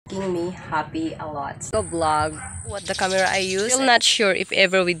making me happy a lot. A vlog, what the camera I use, still not sure if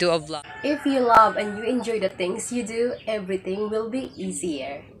ever we do a vlog. If you love and you enjoy the things you do, everything will be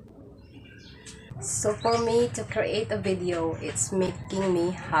easier. So for me to create a video, it's making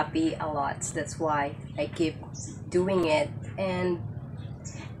me happy a lot. That's why I keep doing it. And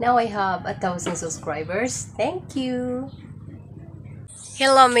now I have 1,000 subscribers. Thank you.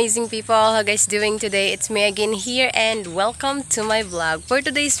 Hello amazing people, how you guys doing today? It's me again here and welcome to my vlog. For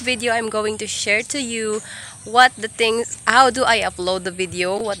today's video, I'm going to share to you how do I upload the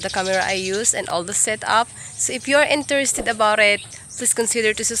video, what the camera I use and all the setup. So if you're interested about it, please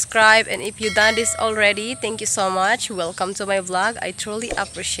consider to subscribe, and if you've done this already, thank you so much. Welcome to my vlog. I truly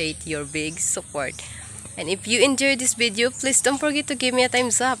appreciate your big support. And if you enjoyed this video, please don't forget to give me a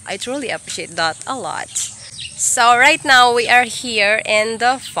thumbs up. I truly appreciate that a lot. So right now we are here in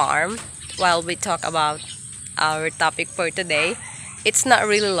the farm while we talk about our topic for today. It's not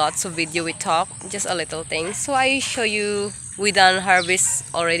really lots of video we talk, just a little thing. So I show you, we done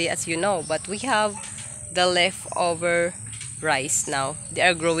harvest already as you know, but we have the leftover rice now. They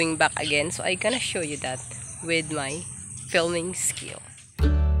are growing back again, so I gonna show you that with my filming skill.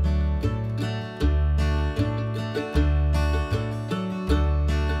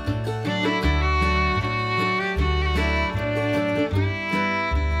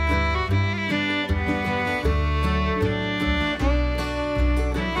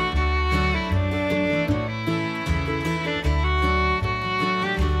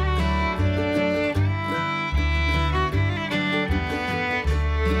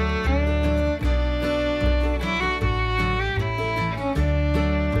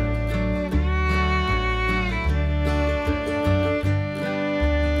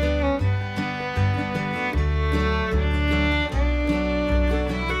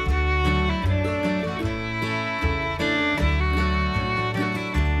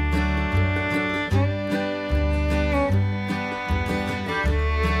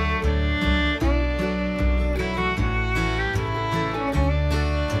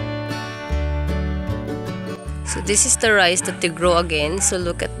 So this is the rice that they grow again. So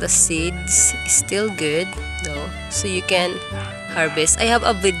look at the seeds, it's still good though. So you can harvest. I have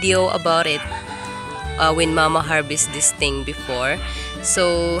a video about it when Mama harvest this thing before.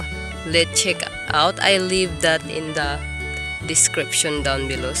 So let's check out. I leave that in the description down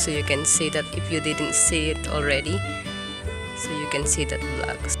below, so you can see that if you didn't see it already. So you can see that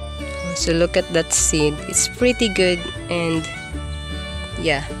vlog. So look at that seed. It's pretty good, and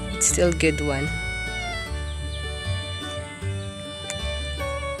yeah, it's still good one.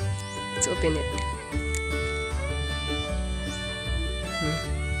 Let's open it.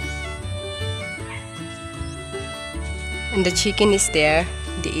 And the chicken is there,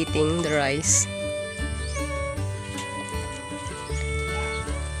 they eating the rice.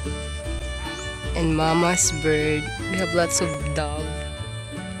 And Mama's bird, we have lots of dove.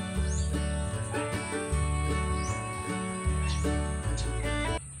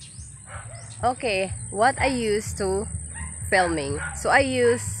 Okay, what I use to filming. So I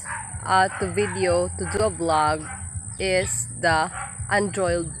use to do a vlog is the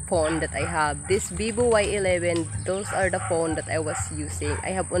Android phone that I have. This Vivo Y11, those are the phone that I was using. I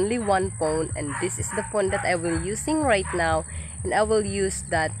have only one phone, and this is the phone that I will using right now, and I will use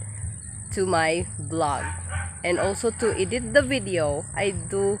that to my vlog. And also to edit the video, I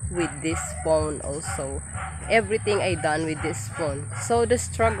do with this phone also. Everything I done with this phone. So the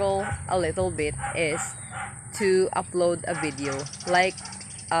struggle a little bit is to upload a video like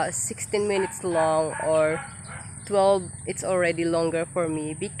 16 minutes long or 12. It's already longer for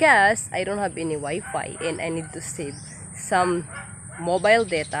me because I don't have any Wi-Fi and I need to save some mobile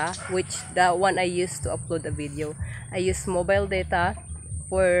data, which the one I use to upload a video. I use mobile data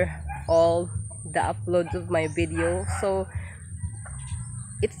for all the uploads of my video. So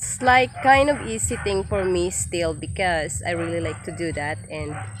it's like kind of easy thing for me still because I really like to do that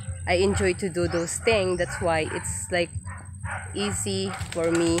and I enjoy to do those things. That's why it's like easy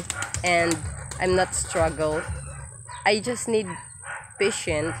for me and I'm not struggle. I just need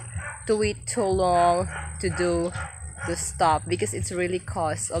patience to wait too long to do the stop because it's really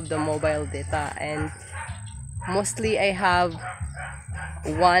cost of the mobile data, and mostly I have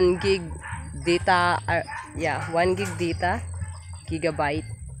 1 gig data. 1 gig data gigabyte.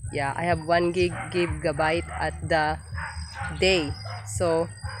 Yeah, I have 1 gigabyte at the day. So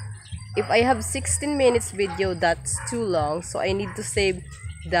if I have 16 minutes video, that's too long, so I need to save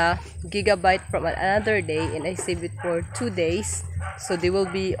the gigabyte from another day, and I save it for 2 days, so they will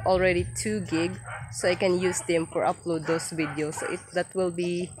be already 2 gig, so I can use them for upload those videos. So that will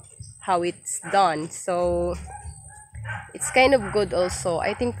be how it's done. So it's kind of good also.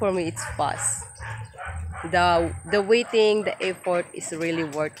 I think for me it's fast. The waiting, the effort is really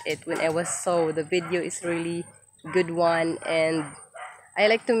worth it. When I was saw the video is really good one, and I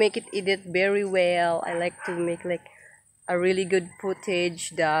like to make it edit very well. I like to make like a really good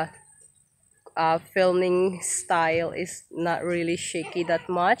footage. The filming style is not really shaky that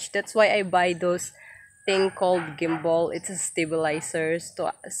much. That's why I buy those thing called gimbal. It's a stabilizer.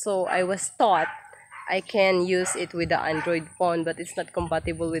 So I was taught I can use it with the Android phone, but it's not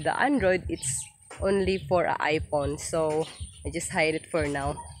compatible with the Android. It's only for an iPhone. So I just hide it for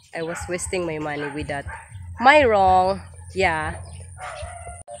now. I was wasting my money with that. My wrong. Yeah.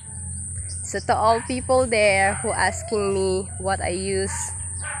 So to all people there who asking me what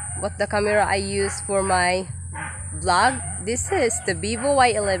the camera I use for my vlog, this is the Vivo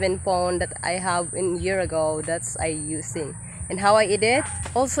Y11 phone that I have in year ago. That's I using. And how I edit?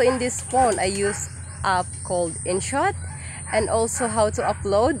 Also in this phone I use app called InShot, and also how to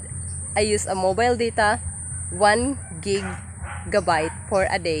upload. I use a mobile data 1 gigabyte for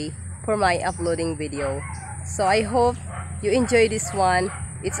a day for my uploading video. So I hope you enjoy this one.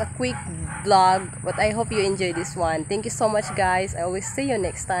 It's a quick vlog, but I hope you enjoy this one. Thank you so much, guys. I always see you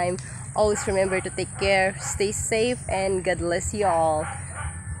next time. Always remember to take care, stay safe, and God bless you all.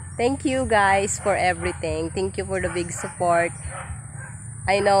 Thank you, guys, for everything. Thank you for the big support.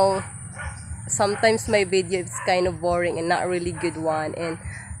 I know sometimes my video is kind of boring and not really good one, and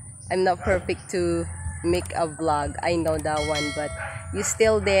I'm not perfect to make a vlog. I know that one, but you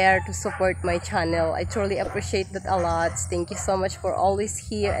still there to support my channel. I truly appreciate that a lot. Thank you so much for always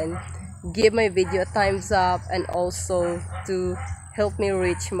here and give my video a thumbs up, and also to help me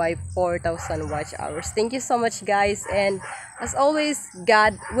reach my 4,000 watch hours. Thank you so much, guys, and as always,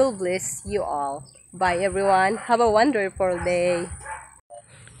 God will bless you all. Bye everyone. Have a wonderful day.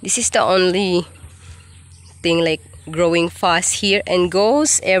 This is the only thing like growing fast here and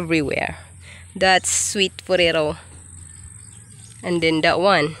goes everywhere. That's sweet potato. And then that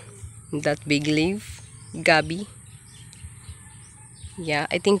one, that big leaf, gabi. Yeah,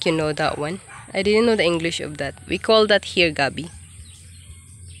 I think you know that one. I didn't know the English of that. We call that here gabi.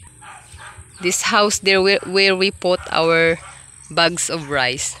 This house there where we put our bags of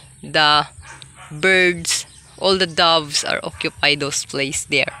rice. The birds, all the doves are occupy those place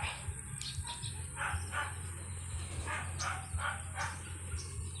there.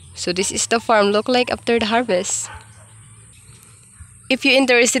 So this is the farm look like after the harvest. If you're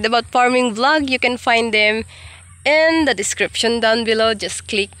interested about farming vlog, you can find them in the description down below. Just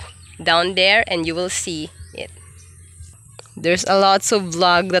click down there and you will see it. There's a lots of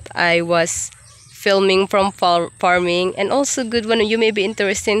vlog that I was filming from farming, and also good one you may be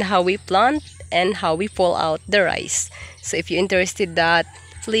interested in how we plant and how we pull out the rice. So if you're interested that,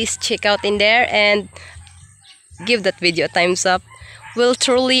 please check out in there and give that video a thumbs up. Will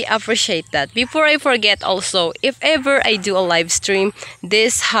truly appreciate that. Before I forget also, if ever I do a live stream,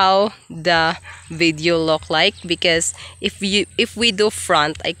 this how the video look like, because if we do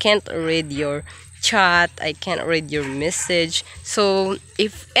front, I can't read your chat, I can't read your message. So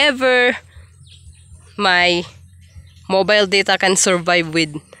if ever my mobile data can survive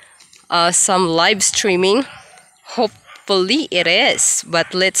with some live streaming, hopefully it is,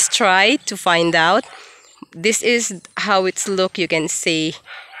 but let's try to find out. This is how it's look, you can see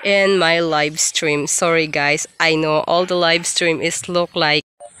in my live stream. Sorry guys, I know all the live stream is look like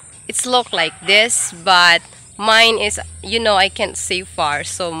this, but mine is, you know, I can't see far,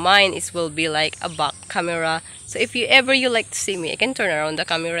 so mine is will be like a back camera. So if you like to see me, I can turn around the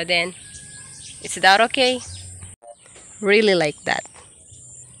camera then. Is that okay? Really like that.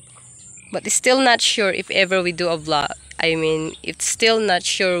 But it's still not sure if ever we do a vlog. I mean, it's still not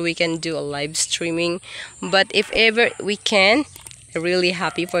sure we can do a live streaming, but if ever we can, I'm really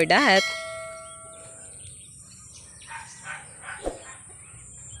happy for that.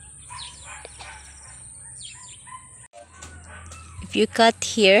 If you cut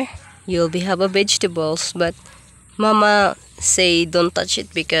here, you'll be have a vegetables, but Mama say don't touch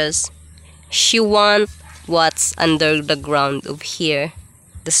it because she want what's under the ground of here,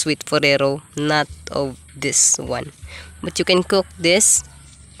 the sweet potato, not of this one. But you can cook this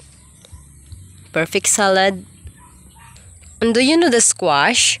perfect salad. And do you know the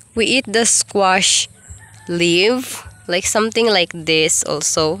squash? We eat the squash leaf, like something like this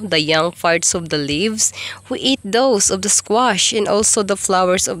also, the young parts of the leaves. We eat those of the squash, and also the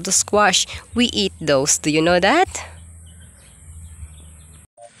flowers of the squash. We eat those. Do you know that?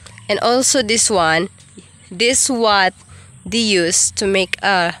 And also this one, this what they use to make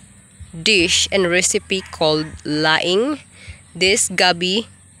a dish and recipe called laing. This gabi,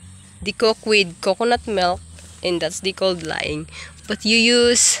 they cook with coconut milk and that's they called laing. But you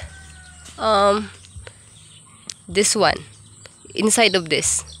use um this one inside of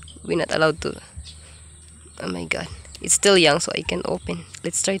this. We're not allowed to. Oh my god, it's still young, so I can open.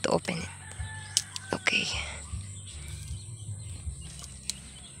 Let's try to open it. Okay.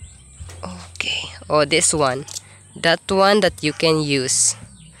 Okay. Oh, this one. That one that you can use.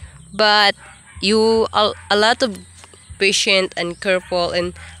 But you a lot of patient and careful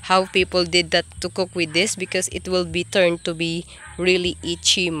and how people did that to cook with this, because it will be turned to be really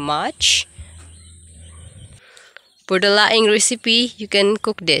itchy much. For the laing recipe, you can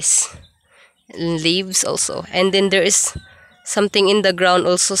cook this. Leaves also. And then there is something in the ground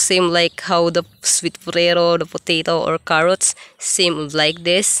also, same like how the sweet potato, the potato or carrots, same like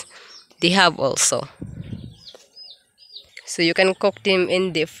this. They have also. So you can cook them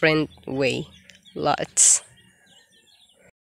in different way. Lots.